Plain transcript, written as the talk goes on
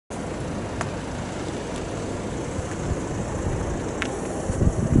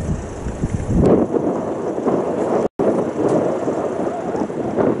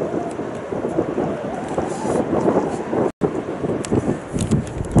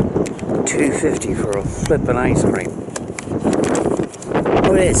250 for a flippin' ice cream.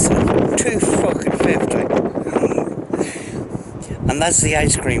 Oh, it is. 250. And that's the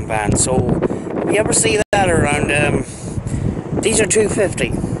ice cream van. So, if you ever see that around, these are 250.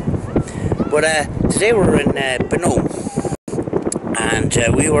 But today we're in Benone.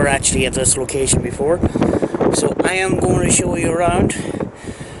 And we were actually at this location before. So I am going to show you around.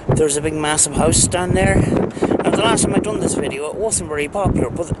 There's a big massive house down there. Now the last time I done this video it wasn't very popular,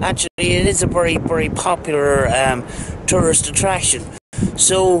 but actually it is a very, very popular tourist attraction.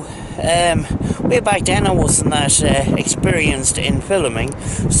 So way back then I wasn't that experienced in filming,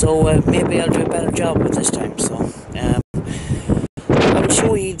 so maybe I'll do a better job with this time. So I'll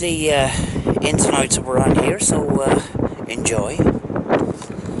show you the ins and outs of around here, so enjoy.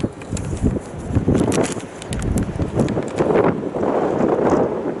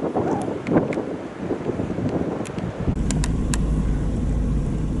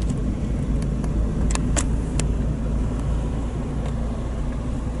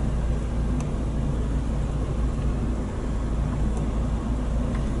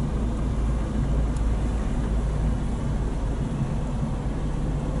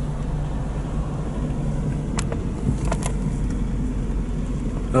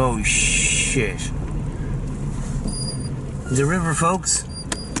 Oh shit. The river, folks.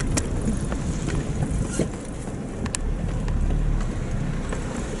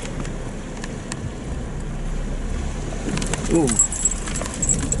 Ooh.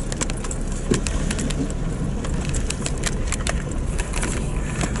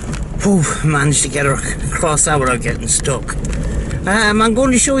 Whew, managed to get her across that without getting stuck. I'm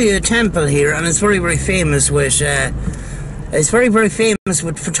going to show you a temple here, and it's very, very famous with it's very, very famous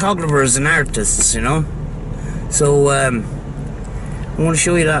with photographers and artists, you know. So, I'm going to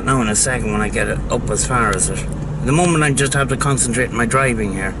show you that now in a second when I get it up as far as it. At the moment I just have to concentrate on my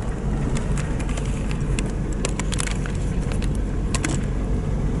driving here.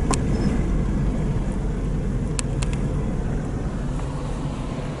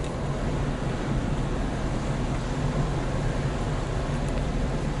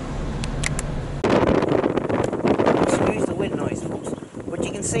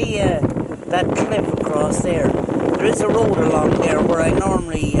 See that cliff across there. There is a road along there where I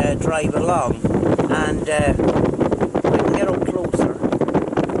normally drive along, and I can get up closer.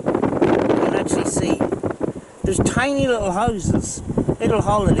 You can actually see there's tiny little houses, little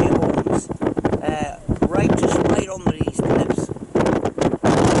holiday homes, just right under these cliffs.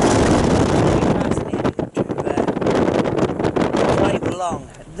 It's fascinating to drive along.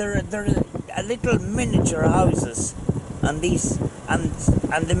 They're a little miniature houses. And these, and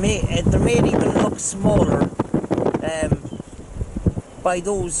they're made even look smaller by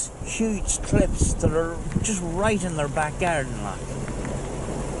those huge cliffs that are just right in their back garden, like.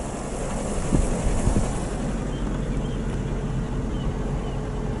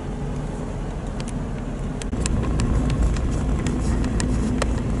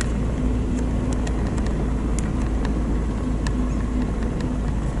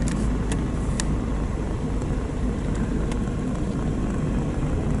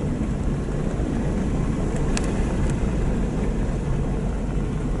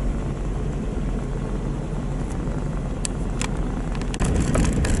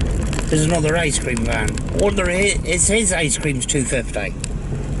 There's another ice cream van. Order it's his ice cream's $2.50.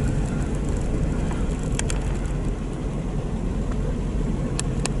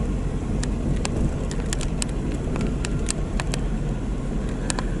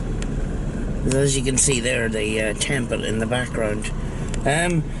 As you can see there, the temple in the background.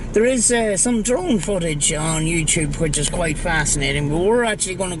 There is some drone footage on YouTube which is quite fascinating, but we're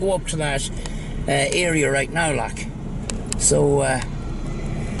actually going to go up to that area right now, like. So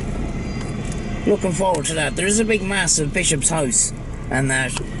looking forward to that. There is a big massive bishop's house and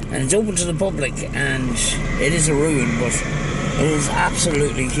it's open to the public, and it is a ruin, but it is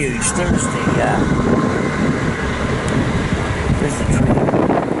absolutely huge. There's the tree.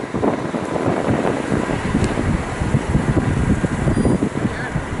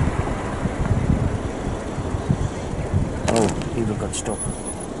 Oh, people got stuck.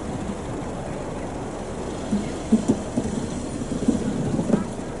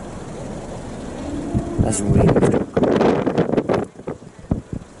 That's really stuck.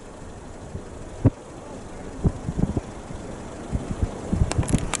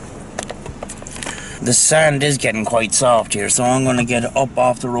 The sand is getting quite soft here, so I'm going to get up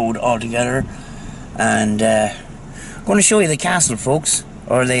off the road altogether, and I'm going to show you the castle, folks,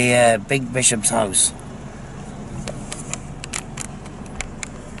 or the big bishop's house.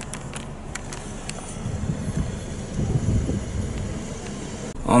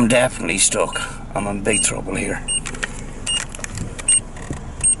 I'm definitely stuck. I'm in big trouble here.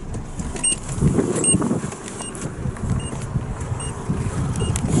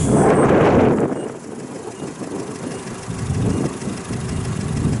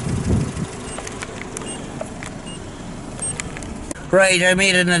 Right, I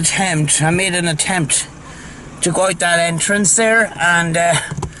made an attempt to go out that entrance there, and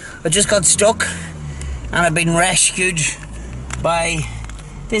I just got stuck, and I've been rescued by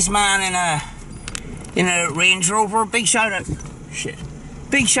this man in a Range Rover. Big shout out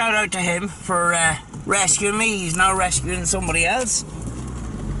to him for rescuing me. He's now rescuing somebody else,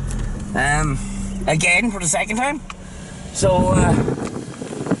 again for the second time. So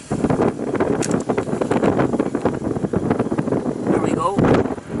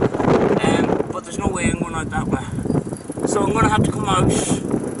but there's no way I'm going out that way, so I'm going to have to come out.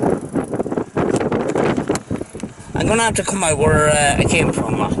 I'm going to have to come out where I came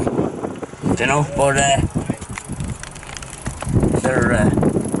from, like, you know. But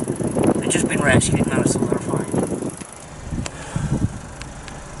they've just been rescued now, so they're fine.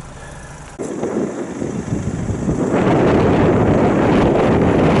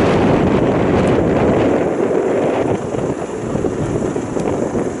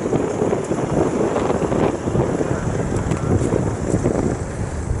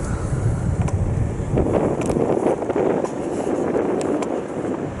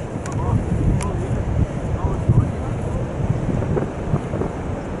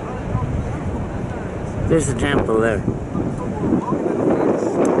 There's the temple there.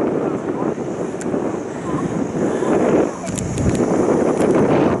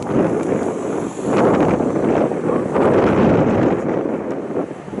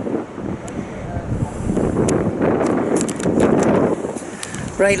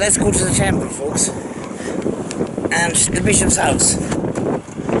 Right, let's go to the temple, folks. And the bishop's house.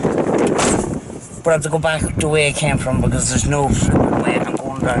 But I have to go back the way I came from because there's no way I'm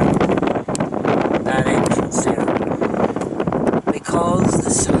going down that entrance there, because the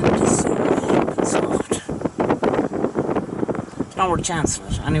sand is so hard and soft. There's no more chance of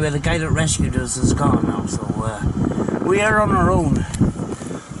it. Anyway, the guy that rescued us is gone now, so we are on our own.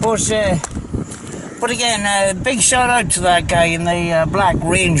 But again, big shout out to that guy in the black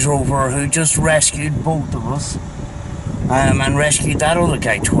Range Rover who just rescued both of us, and rescued that other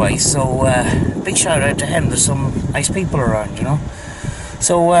guy twice. So big shout out to him. There's some nice people around, you know.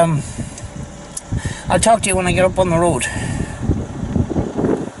 So I'll talk to you when I get up on the road.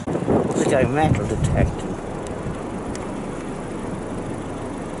 There's a guy metal detector.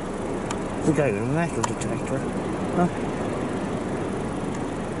 There's a guy with a metal detector. Huh?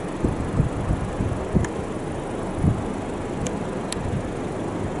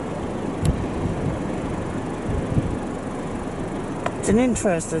 It's an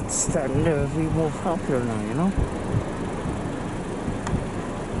interest that's starting to be more popular now, you know?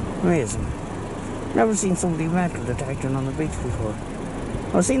 Amazing. Never seen somebody metal detecting on the beach before.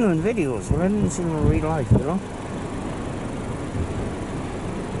 I've seen them in videos, but I didn't see them in real life, you know?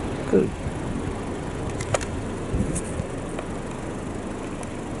 Good.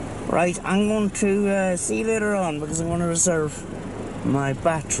 Right, I'm going to see you later on because I'm going to reserve my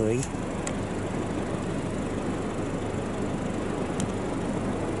battery.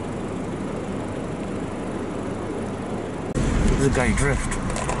 There's a guy drift.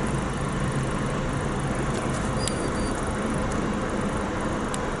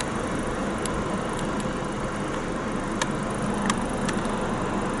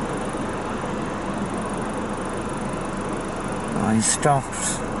 Oh, he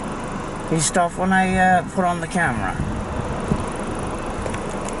stopped. He stopped when I put on the camera.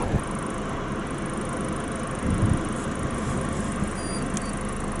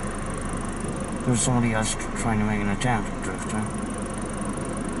 There's somebody else trying to make an attempt at drift, huh?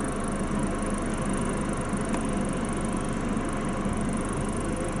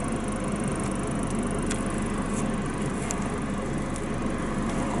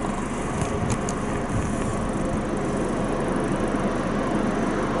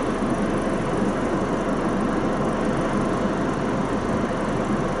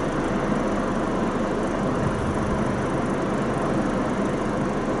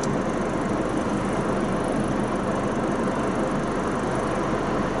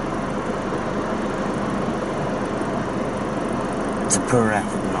 It's a poor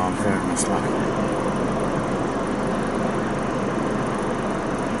effort in all fairness, like.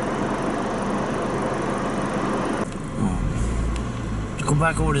 To go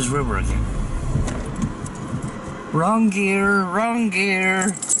back over this river again. Wrong gear, wrong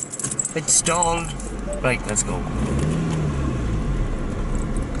gear. It's stalled. Right, let's go.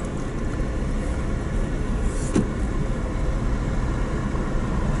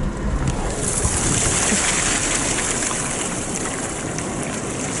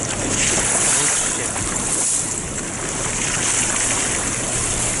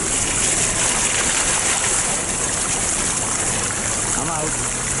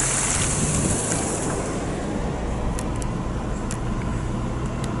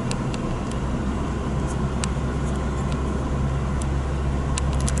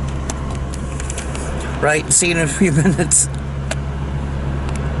 Right, see you in a few minutes.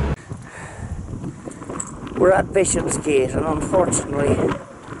 We're at Bishopsgate, and unfortunately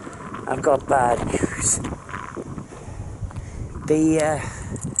I've got bad news.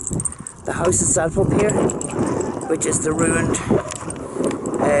 The house itself up here, which is the ruined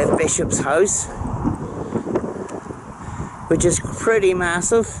Bishop's house, which is pretty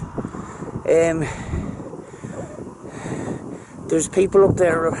massive. There's people up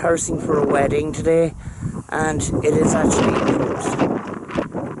there rehearsing for a wedding today, and it is actually closed.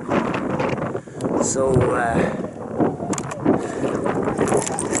 So,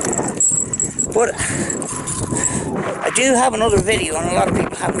 but I do have another video, and a lot of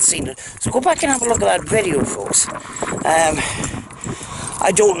people haven't seen it. So go back and have a look at that video, folks.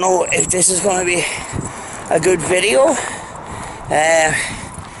 I don't know if this is going to be a good video.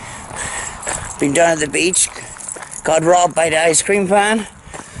 Been down at the beach, got robbed by the ice cream van,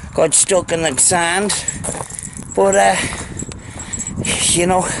 got stuck in the sand. But you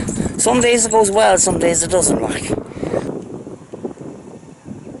know, some days it goes well, some days it doesn't, like.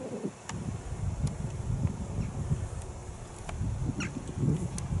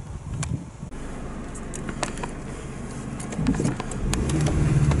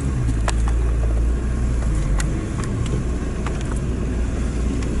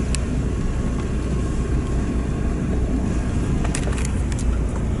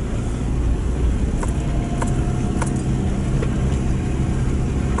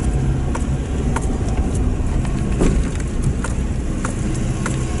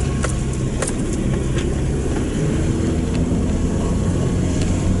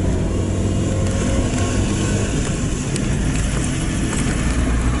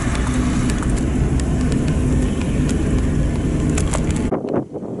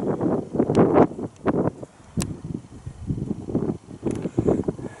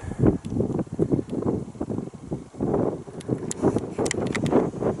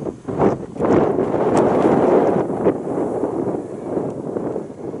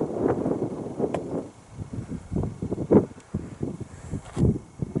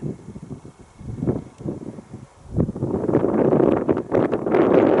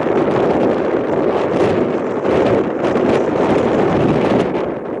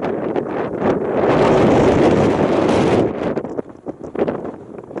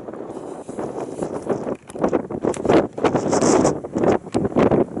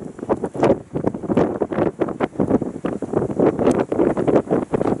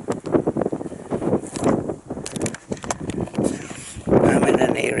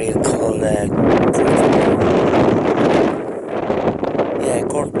 Area called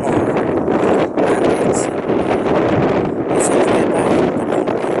Courtmore, and it's all the way back on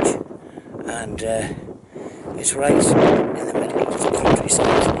the beach, and it's right in the middle of the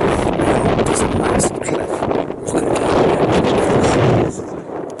countryside. There's a massive cliff looking down there.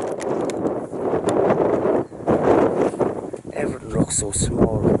 Everything looks so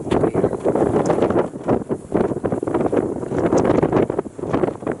small up here.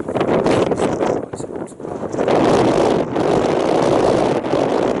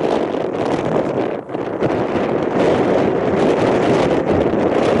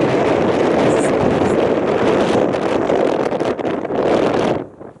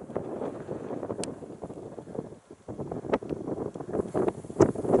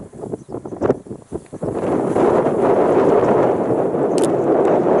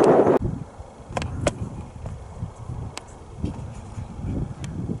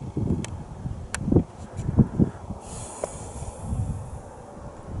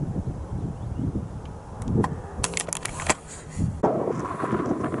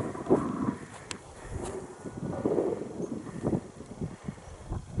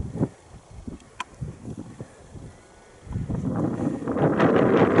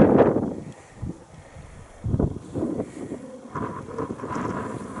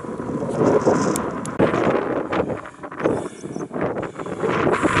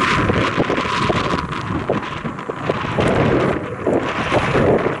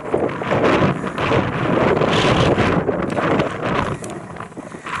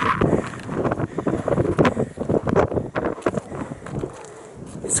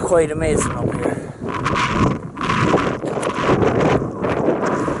 It's quite amazing up here.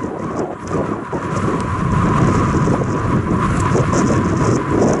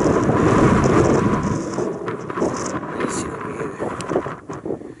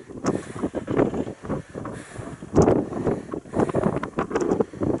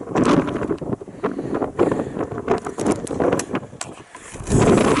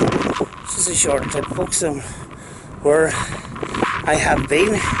 This is a short clip, folks, where I have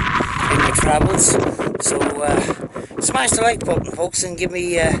been. in your travels. So smash the like button, folks, and give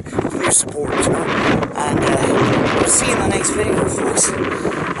me your support, you know. And we'll see you in the next video, folks.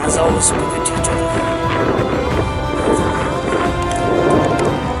 As always, be good to each other.